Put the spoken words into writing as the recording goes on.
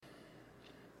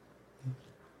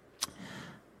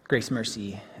Grace,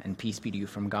 mercy, and peace be to you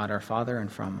from God our Father and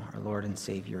from our Lord and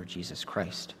Savior, Jesus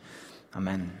Christ.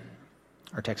 Amen.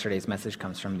 Our text for today's message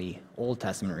comes from the Old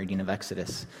Testament reading of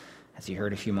Exodus, as you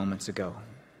heard a few moments ago.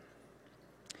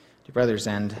 Dear brothers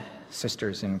and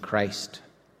sisters in Christ,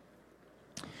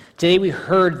 today we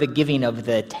heard the giving of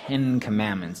the 10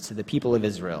 Commandments to the people of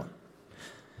Israel.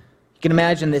 You can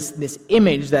imagine this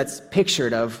image that's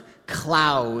pictured of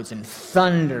clouds and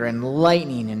thunder and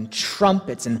lightning and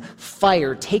trumpets and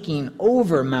fire taking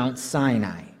over Mount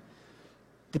Sinai.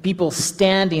 The people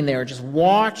standing there just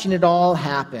watching it all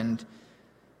happen.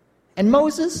 And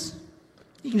Moses,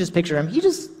 you can just picture him, he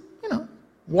just,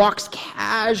 walks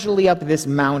casually up this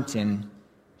mountain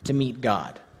to meet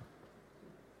God.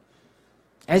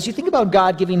 As you think about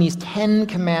God giving these 10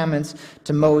 commandments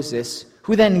to Moses,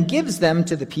 who then gives them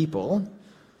to the people,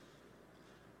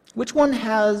 which one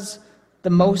has the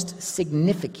most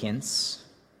significance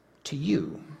to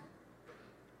you?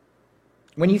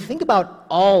 When you think about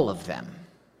all of them,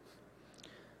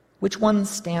 which one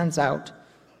stands out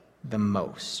the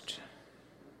most?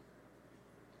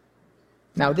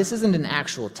 Now, this isn't an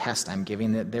actual test I'm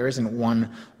giving, that there isn't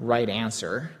one right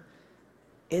answer.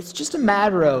 It's just a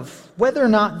matter of whether or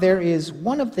not there is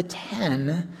one of the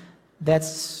 10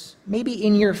 that's maybe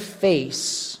in your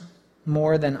face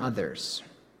more than others.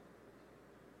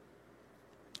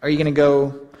 Are you going to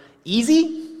go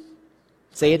easy?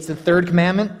 Say it's the third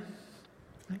commandment.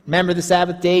 Remember the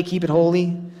Sabbath day, keep it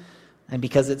holy. And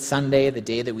because it's Sunday, the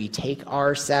day that we take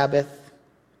our Sabbath,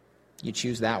 you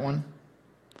choose that one?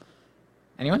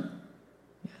 Anyone?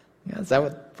 Yeah, is that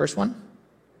what first one?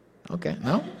 Okay,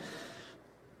 no?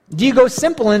 Do you go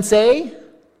simple and say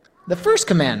the first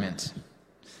commandment?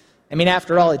 I mean,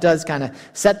 after all, it does kind of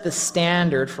set the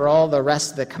standard for all the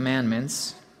rest of the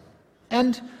commandments.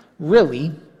 And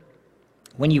really,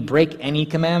 when you break any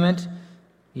commandment,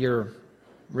 you're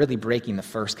really breaking the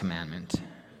first commandment.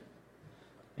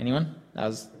 Anyone? That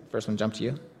was the first one jumped to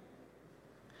you.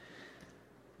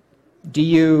 Do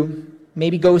you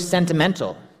maybe go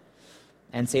sentimental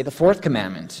and say the fourth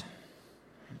commandment?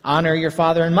 Honor your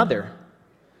father and mother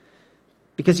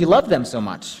because you love them so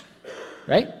much,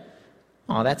 right?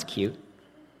 Oh, that's cute.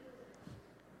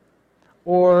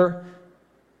 Or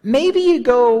maybe you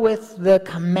go with the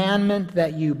commandment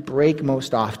that you break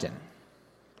most often,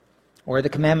 or the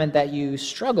commandment that you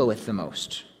struggle with the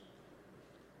most.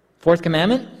 Fourth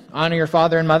commandment, honor your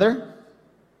father and mother.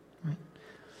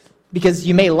 Because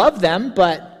you may love them,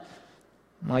 but,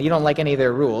 you don't like any of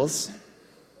their rules,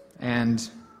 and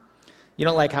you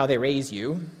don't like how they raise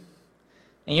you,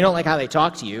 and you don't like how they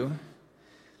talk to you,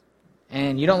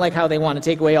 and you don't like how they want to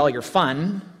take away all your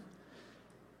fun,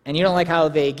 and you don't like how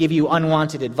they give you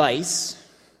unwanted advice,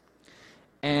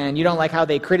 and you don't like how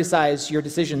they criticize your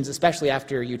decisions, especially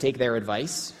after you take their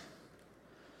advice,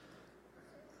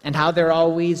 and how they're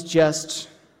always just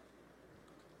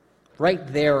right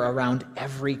there around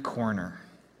every corner.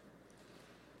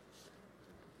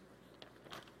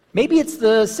 Maybe it's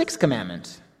the sixth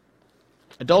commandment,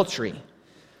 adultery,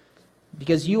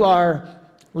 because you are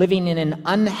living in an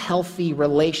unhealthy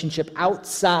relationship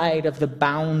outside of the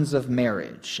bounds of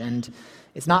marriage, and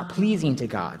it's not pleasing to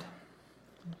God.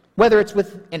 Whether it's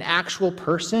with an actual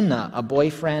person, a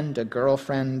boyfriend, a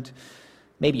girlfriend,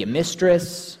 maybe a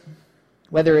mistress,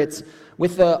 whether it's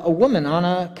with a woman on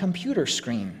a computer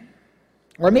screen,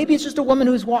 or maybe it's just a woman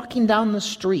who's walking down the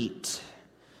street,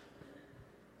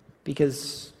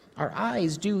 because our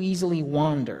eyes do easily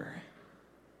wander.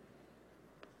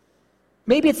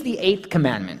 Maybe it's the eighth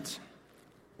commandment,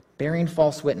 bearing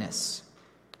false witness,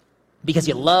 because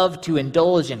you love to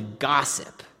indulge in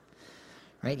gossip,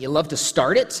 right? You love to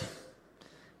start it.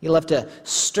 You love to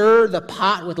stir the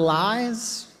pot with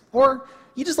lies, or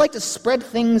you just like to spread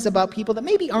things about people that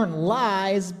maybe aren't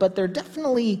lies, but they're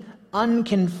definitely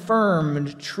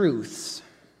unconfirmed truths.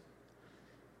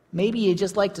 Maybe you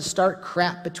just like to start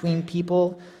crap between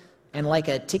people, and like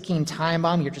a ticking time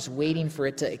bomb, you're just waiting for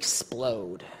it to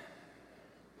explode.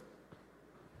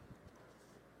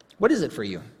 What is it for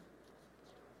you?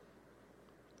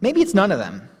 Maybe it's none of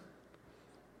them,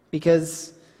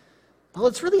 because,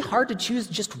 it's really hard to choose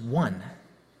just one.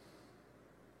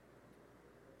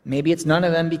 Maybe it's none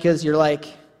of them because you're like,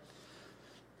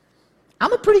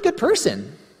 I'm a pretty good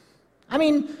person. I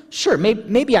mean, sure,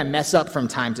 maybe I mess up from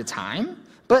time to time,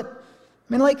 but,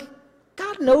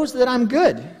 God knows that I'm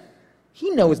good.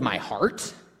 He knows my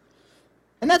heart.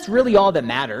 And that's really all that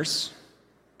matters,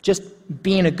 just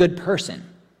being a good person.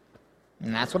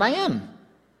 And that's what I am.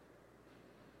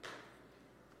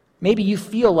 Maybe you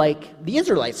feel like the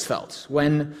Israelites felt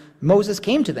when Moses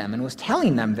came to them and was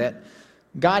telling them that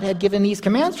God had given these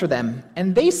commands for them.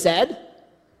 And they said,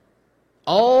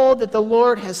 All that the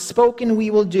Lord has spoken we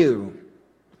will do.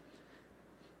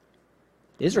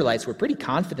 The Israelites were pretty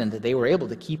confident that they were able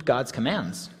to keep God's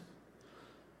commands.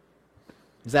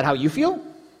 Is that how you feel?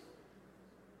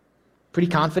 Pretty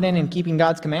confident in keeping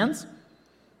God's commands?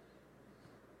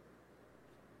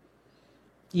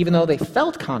 Even though they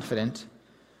felt confident,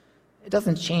 it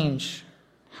doesn't change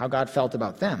how God felt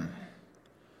about them.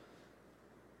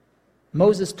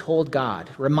 Moses told God,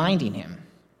 reminding him,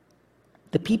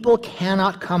 the people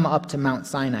cannot come up to Mount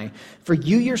Sinai, for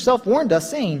you yourself warned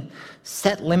us, saying,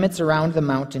 set limits around the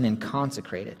mountain and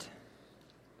consecrate it.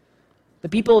 The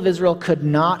people of Israel could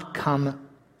not come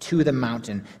to the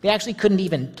mountain. They actually couldn't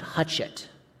even touch it.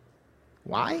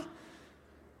 Why?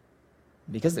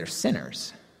 Because they're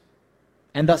sinners.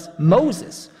 And thus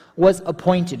Moses was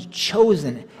appointed,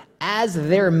 chosen as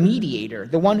their mediator,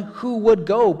 the one who would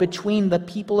go between the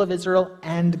people of Israel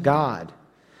and God.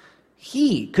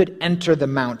 He could enter the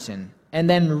mountain and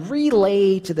then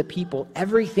relay to the people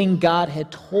everything God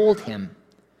had told him.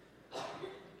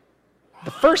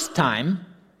 The first time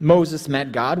Moses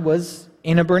met God was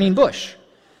in a burning bush.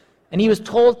 And he was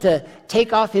told to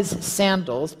take off his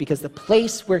sandals because the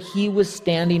place where he was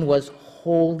standing was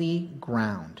holy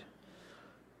ground.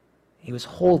 He was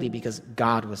holy because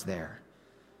God was there.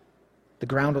 The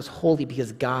ground was holy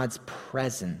because God's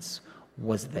presence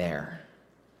was there.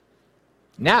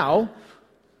 Now,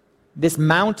 this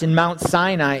mountain, Mount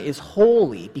Sinai, is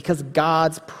holy because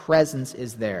God's presence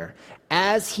is there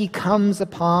as he comes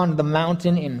upon the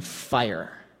mountain in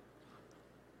fire.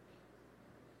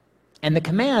 And the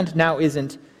command now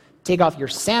isn't take off your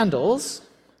sandals.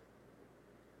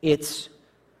 It's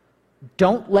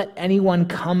don't let anyone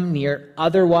come near,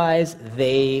 otherwise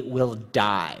they will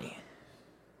die.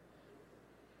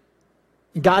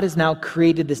 God has now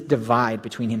created this divide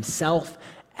between himself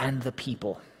and the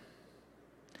people.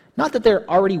 Not that there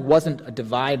already wasn't a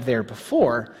divide there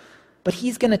before, but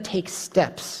he's going to take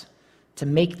steps to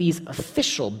make these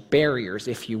official barriers,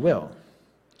 if you will.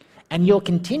 And you'll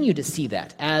continue to see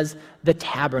that as the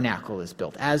tabernacle is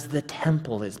built, as the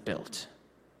temple is built.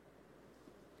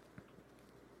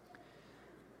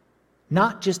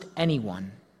 Not just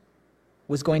anyone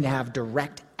was going to have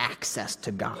direct access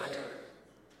to God.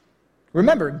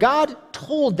 Remember, God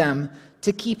told them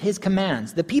to keep his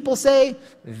commands. The people say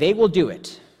they will do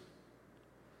it.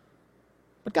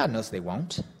 But God knows they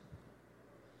won't.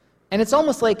 And it's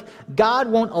almost like God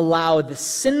won't allow the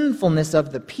sinfulness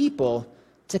of the people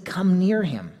to come near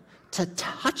him, to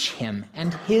touch him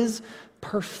and his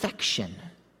perfection.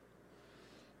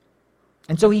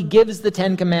 And so he gives the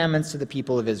 10 Commandments to the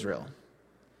people of Israel.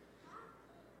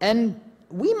 And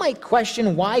we might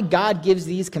question why God gives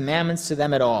these commandments to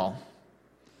them at all.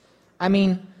 I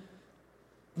mean,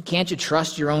 can't you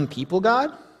trust your own people,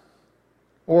 God?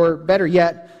 Or better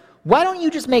yet, why don't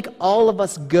you just make all of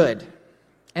us good,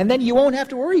 and then you won't have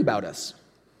to worry about us?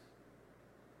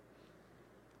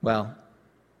 Well,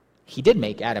 he did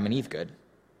make Adam and Eve good.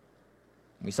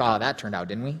 We saw how that turned out,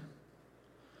 didn't we?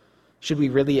 Should we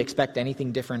really expect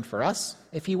anything different for us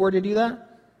if he were to do that?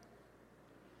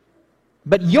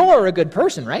 But you're a good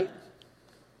person, right?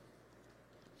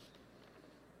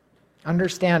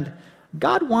 Understand,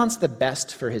 God wants the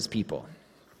best for his people.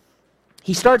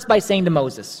 He starts by saying to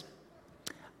Moses,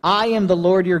 I am the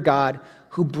Lord your God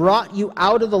who brought you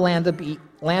out of the land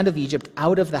of Egypt,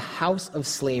 out of the house of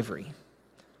slavery.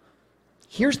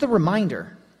 Here's the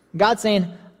reminder. God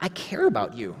saying, I care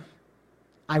about you.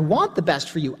 I want the best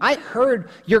for you. I heard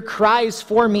your cries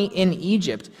for me in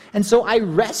Egypt, and so I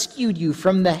rescued you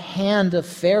from the hand of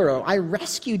Pharaoh. I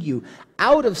rescued you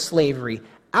out of slavery,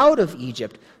 out of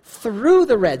Egypt, through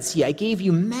the Red Sea. I gave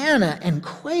you manna and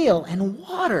quail and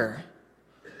water.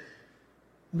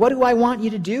 What do I want you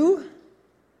to do?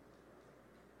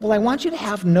 Well, I want you to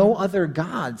have no other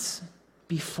gods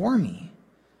before me.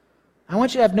 I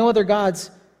want you to have no other gods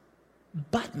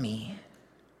but me.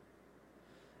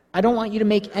 I don't want you to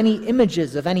make any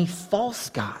images of any false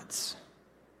gods.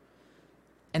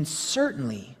 And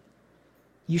certainly,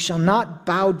 you shall not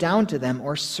bow down to them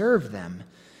or serve them.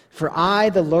 For I,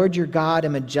 the Lord your God,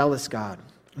 am a jealous God,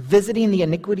 visiting the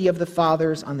iniquity of the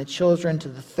fathers on the children to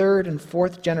the third and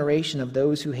fourth generation of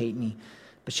those who hate me,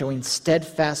 but showing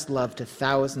steadfast love to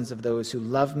thousands of those who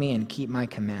love me and keep my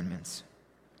commandments.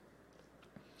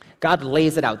 God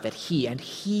lays it out that he and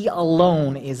he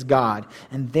alone is God,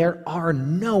 and there are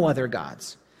no other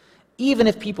gods. Even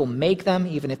if people make them,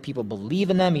 even if people believe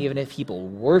in them, even if people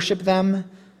worship them,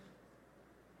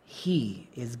 he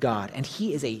is God, and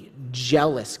he is a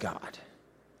jealous God.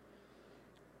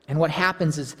 And what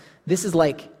happens is this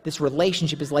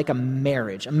relationship is like a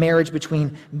marriage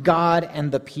between God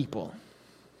and the people,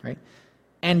 right?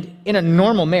 And in a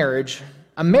normal marriage,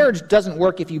 a marriage doesn't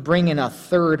work if you bring in a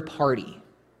third party.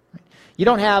 You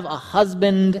don't have a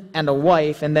husband and a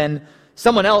wife and then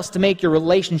someone else to make your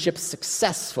relationship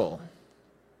successful.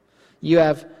 You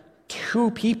have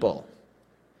two people.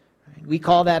 We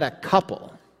call that a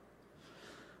couple.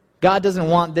 God doesn't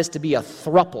want this to be a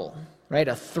throuple, right?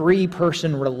 A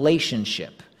three-person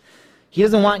relationship. He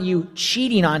doesn't want you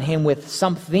cheating on him with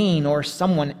something or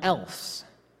someone else.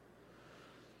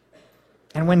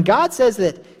 And when God says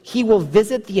that he will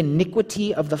visit the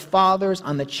iniquity of the fathers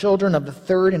on the children of the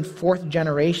third and fourth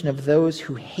generation of those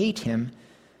who hate him,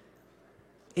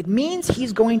 it means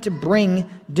he's going to bring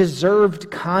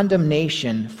deserved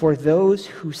condemnation for those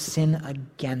who sin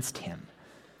against him.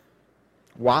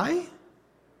 Why?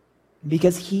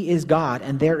 Because he is God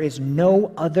and there is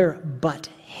no other but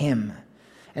him.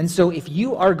 And so if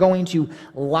you are going to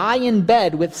lie in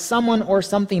bed with someone or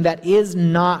something that is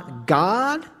not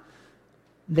God,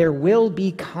 there will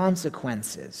be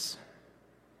consequences.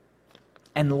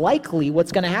 And likely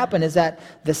what's going to happen is that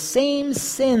the same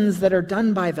sins that are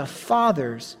done by the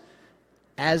fathers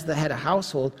as the head of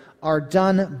household are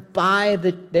done by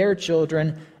their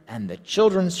children and the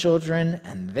children's children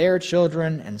and their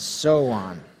children and so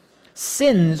on.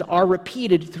 Sins are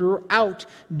repeated throughout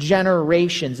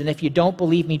generations. And if you don't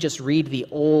believe me, just read the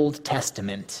Old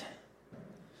Testament.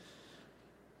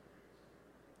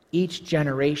 Each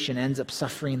generation ends up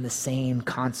suffering the same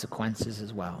consequences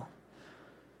as well.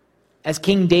 As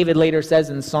King David later says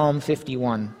in Psalm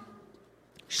 51,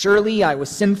 "Surely I was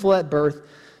sinful at birth,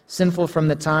 sinful from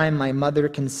the time my mother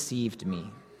conceived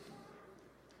me."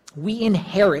 We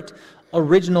inherit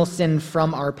original sin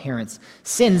from our parents.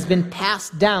 Sin's been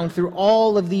passed down through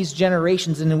all of these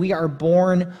generations, and we are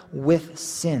born with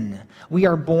sin. We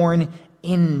are born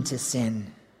into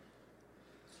sin.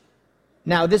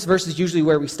 Now, this verse is usually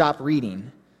where we stop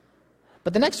reading.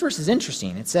 But the next verse is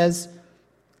interesting. It says,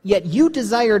 "Yet you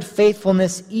desired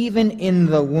faithfulness even in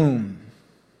the womb."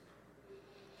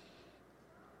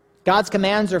 God's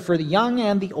commands are for the young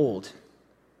and the old.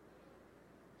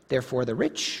 They're for the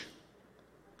rich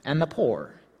and the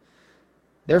poor.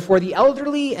 They're for the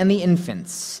elderly and the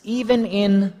infants, even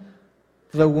in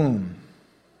the womb.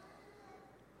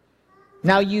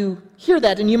 Now you hear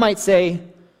that and you might say,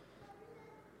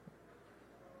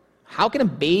 how can a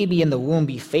baby in the womb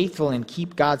be faithful and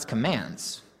keep God's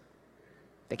commands?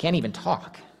 They can't even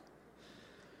talk.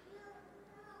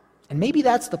 And maybe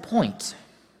that's the point.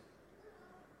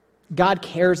 God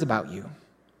cares about you.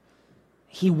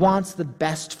 He wants the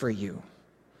best for you.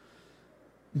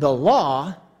 The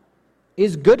law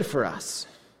is good for us.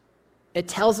 It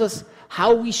tells us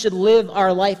how we should live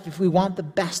our life if we want the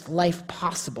best life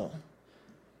possible.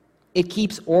 It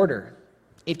keeps order.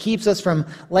 It keeps us from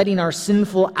letting our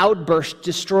sinful outbursts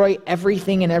destroy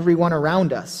everything and everyone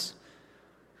around us.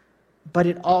 But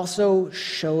it also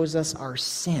shows us our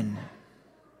sin.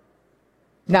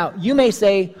 Now, you may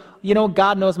say,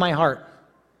 God knows my heart.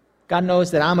 God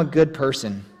knows that I'm a good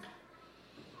person.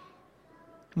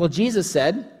 Well, Jesus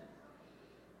said,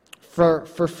 for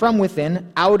from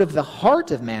within, out of the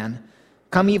heart of man,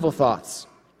 come evil thoughts,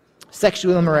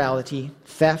 sexual immorality,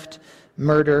 theft,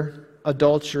 murder,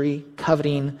 adultery,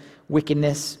 coveting,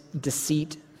 wickedness,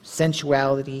 deceit,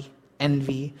 sensuality,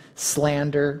 envy,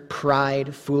 slander,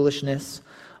 pride, foolishness.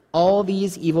 All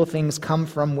these evil things come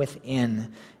from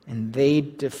within, and they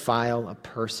defile a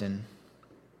person.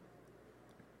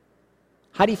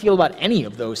 How do you feel about any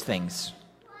of those things,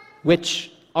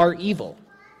 which are evil,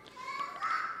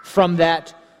 from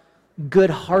that good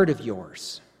heart of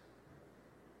yours?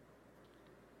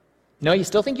 No, you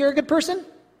still think you're a good person?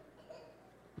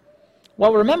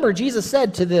 Well, remember, Jesus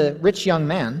said to the rich young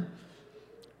man,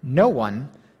 "No one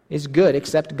is good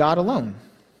except God alone."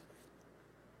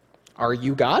 Are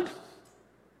you God?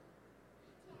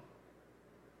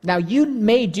 Now, you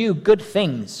may do good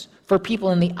things for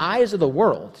people in the eyes of the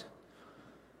world,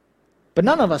 but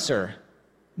none of us are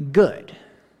good.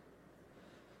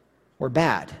 We're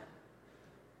bad.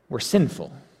 We're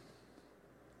sinful.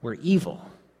 We're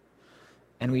evil.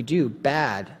 And we do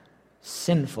bad,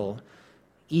 sinful,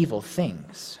 evil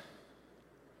things.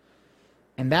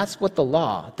 And that's what the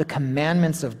law, the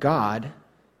commandments of God,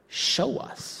 show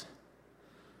us.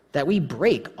 That we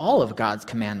break all of God's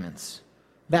commandments.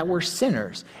 That we're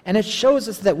sinners. And it shows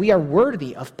us that we are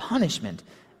worthy of punishment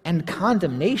and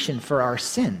condemnation for our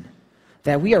sin.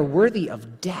 That we are worthy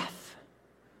of death.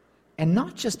 And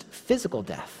not just physical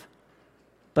death,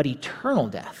 but eternal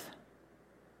death.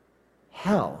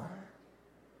 Hell.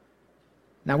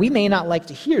 Now, we may not like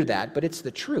to hear that, but it's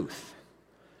the truth.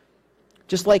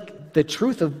 Just like the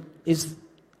truth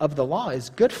of the law is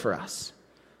good for us.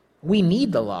 We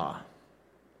need the law.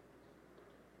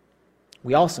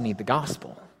 We also need the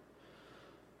gospel.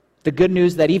 The good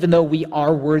news that even though we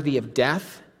are worthy of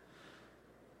death,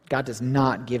 God does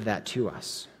not give that to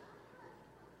us.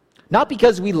 Not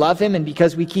because we love him and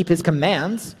because we keep his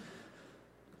commands,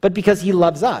 but because he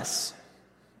loves us.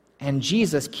 And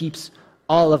Jesus keeps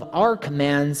all of our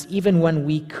commands even when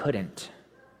we couldn't.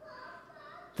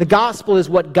 The gospel is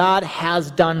what God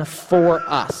has done for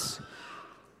us.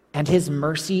 And his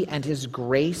mercy and his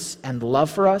grace and love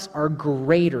for us are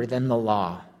greater than the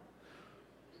law.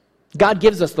 God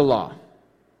gives us the law.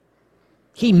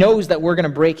 He knows that we're going to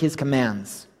break his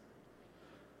commands.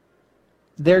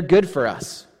 They're good for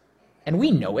us, and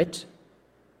we know it,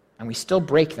 and we still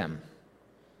break them.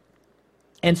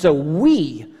 And so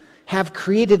we have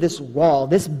created this wall,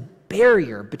 this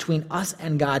barrier between us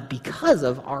and God because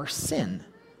of our sin.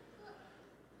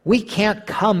 We can't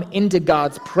come into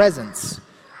God's presence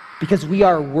because we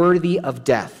are worthy of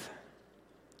death.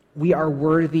 We are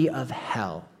worthy of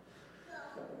hell.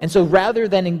 And so rather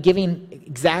than in giving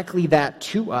exactly that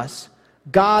to us,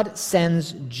 God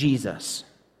sends Jesus.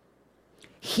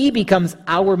 He becomes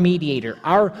our mediator,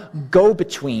 our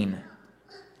go-between,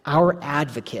 our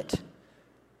advocate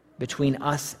between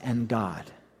us and God.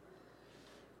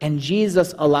 And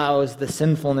Jesus allows the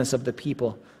sinfulness of the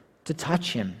people to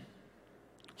touch him.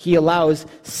 He allows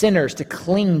sinners to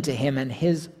cling to him and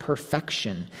his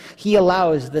perfection. He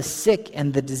allows the sick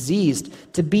and the diseased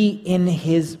to be in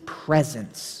his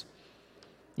presence.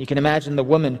 You can imagine the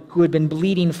woman who had been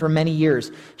bleeding for many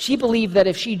years. She believed that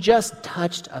if she just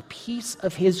touched a piece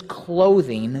of his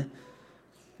clothing,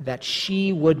 that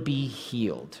she would be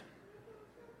healed.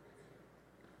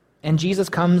 And Jesus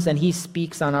comes and he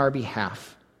speaks on our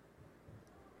behalf.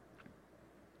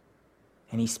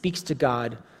 And he speaks to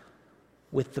God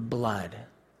with the blood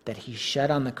that he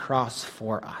shed on the cross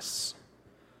for us.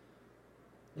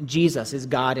 Jesus is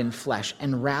God in flesh,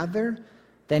 and rather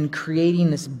than creating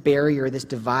this barrier, this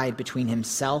divide between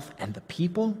himself and the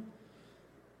people,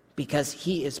 because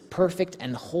he is perfect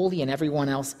and holy and everyone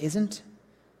else isn't,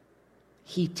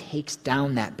 he takes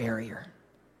down that barrier.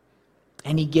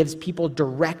 And he gives people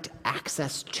direct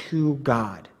access to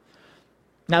God.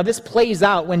 Now, this plays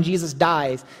out when Jesus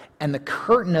dies and the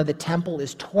curtain of the temple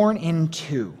is torn in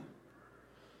two.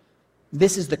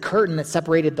 This is the curtain that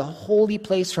separated the holy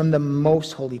place from the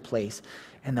most holy place.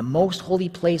 And the most holy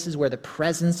place is where the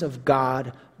presence of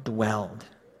God dwelled.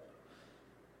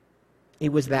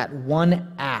 It was that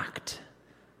one act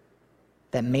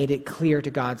that made it clear to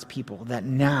God's people that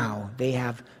now they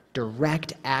have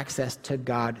direct access to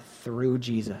God through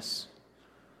Jesus.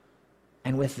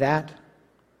 And with that,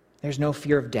 there's no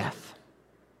fear of death.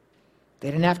 They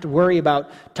didn't have to worry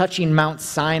about touching Mount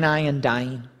Sinai and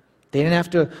dying. They didn't have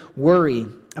to worry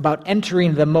about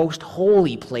entering the most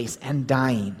holy place and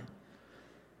dying.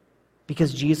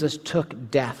 Because Jesus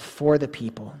took death for the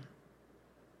people.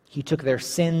 He took their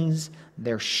sins,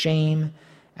 their shame,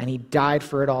 and he died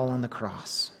for it all on the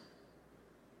cross.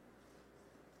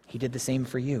 He did the same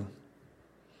for you.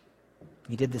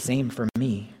 He did the same for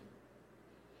me.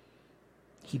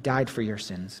 He died for your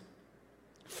sins.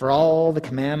 For all the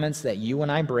commandments that you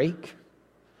and I break,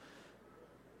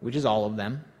 which is all of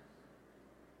them.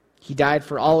 He died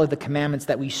for all of the commandments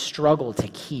that we struggle to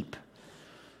keep.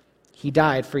 He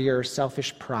died for your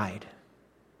selfish pride.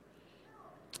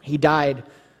 He died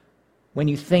when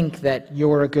you think that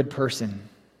you're a good person,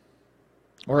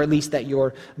 or at least that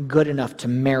you're good enough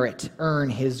to earn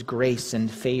his grace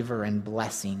and favor and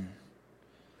blessing.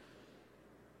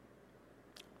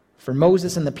 For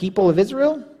Moses and the people of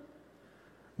Israel,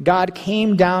 God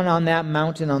came down on that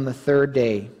mountain on the third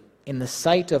day in the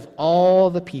sight of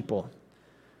all the people,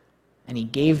 and he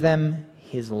gave them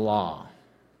his law.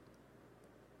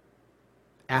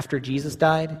 After Jesus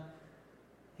died,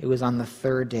 it was on the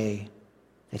third day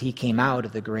that he came out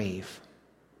of the grave.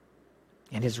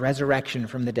 And his resurrection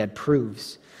from the dead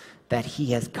proves that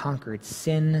he has conquered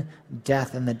sin,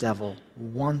 death, and the devil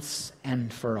once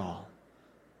and for all.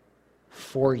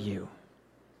 For you.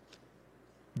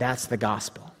 That's the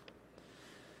gospel.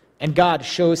 And God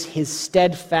shows his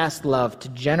steadfast love to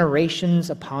generations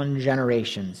upon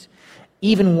generations,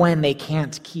 even when they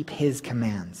can't keep his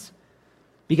commands.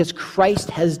 Because Christ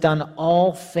has done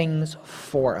all things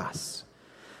for us.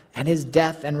 And his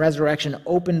death and resurrection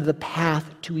opened the path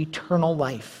to eternal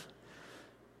life.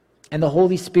 And the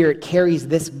Holy Spirit carries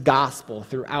this gospel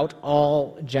throughout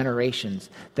all generations,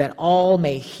 that all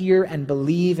may hear and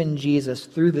believe in Jesus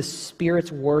through the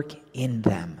Spirit's work in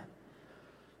them.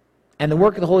 And the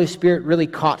work of the Holy Spirit really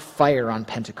caught fire on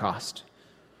Pentecost.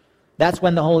 That's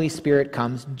when the Holy Spirit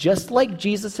comes, just like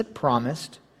Jesus had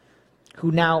promised.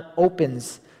 who now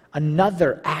opens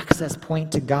another access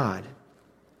point to God.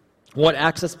 What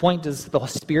access point does the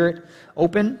Spirit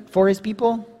open for his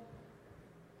people?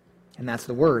 And that's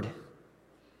the Word.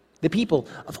 The people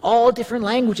of all different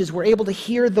languages were able to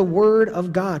hear the Word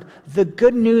of God, the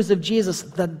good news of Jesus,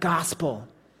 the gospel,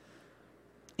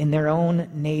 in their own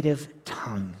native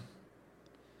tongue.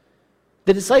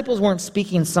 The disciples weren't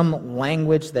speaking some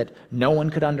language that no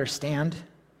one could understand.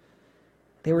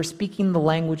 They were speaking the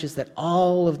languages that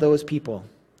all of those people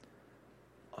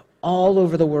all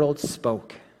over the world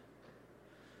spoke.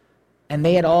 And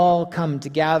they had all come to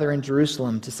gather in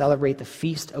Jerusalem to celebrate the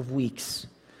Feast of Weeks.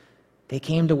 They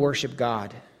came to worship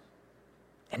God.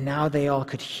 And now they all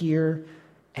could hear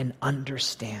and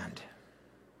understand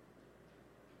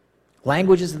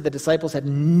languages that the disciples had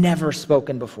never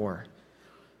spoken before.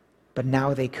 But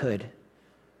now they could,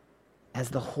 as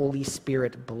the Holy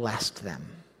Spirit blessed them.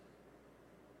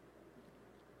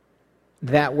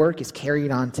 That work is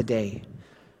carried on today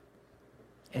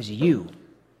as you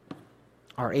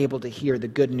are able to hear the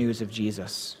good news of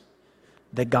Jesus,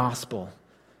 the gospel,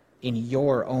 in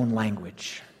your own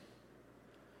language.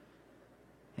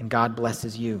 And God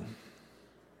blesses you.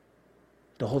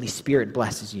 The Holy Spirit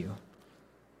blesses you.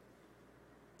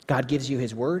 God gives you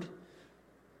his word,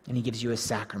 and he gives you his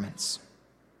sacraments.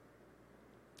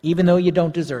 Even though you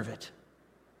don't deserve it,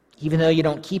 even though you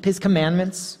don't keep his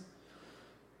commandments,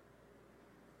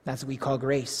 that's what we call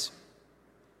grace.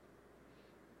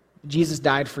 Jesus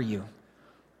died for you,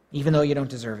 even though you don't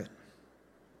deserve it.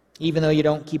 Even though you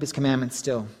don't keep his commandments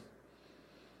still.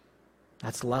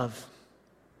 That's love.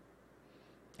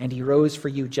 And he rose for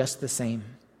you just the same.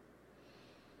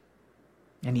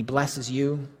 And he blesses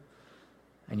you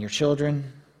and your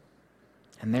children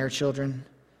and their children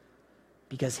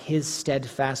because his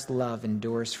steadfast love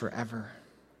endures forever.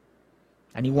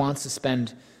 And he wants to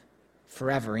spend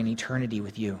forever in eternity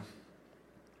with you.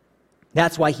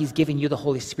 That's why he's giving you the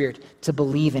Holy Spirit, to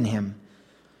believe in him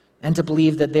and to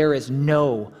believe that there is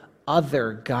no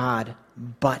other God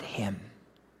but him.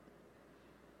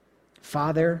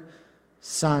 Father,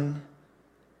 Son,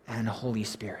 and Holy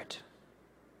Spirit.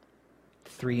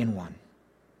 3 in 1.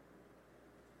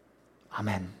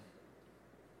 Amen.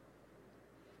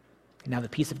 And now the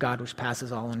peace of God, which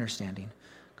passes all understanding,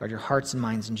 guard your hearts and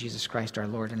minds in Jesus Christ, our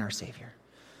Lord and our Savior.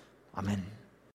 Amen.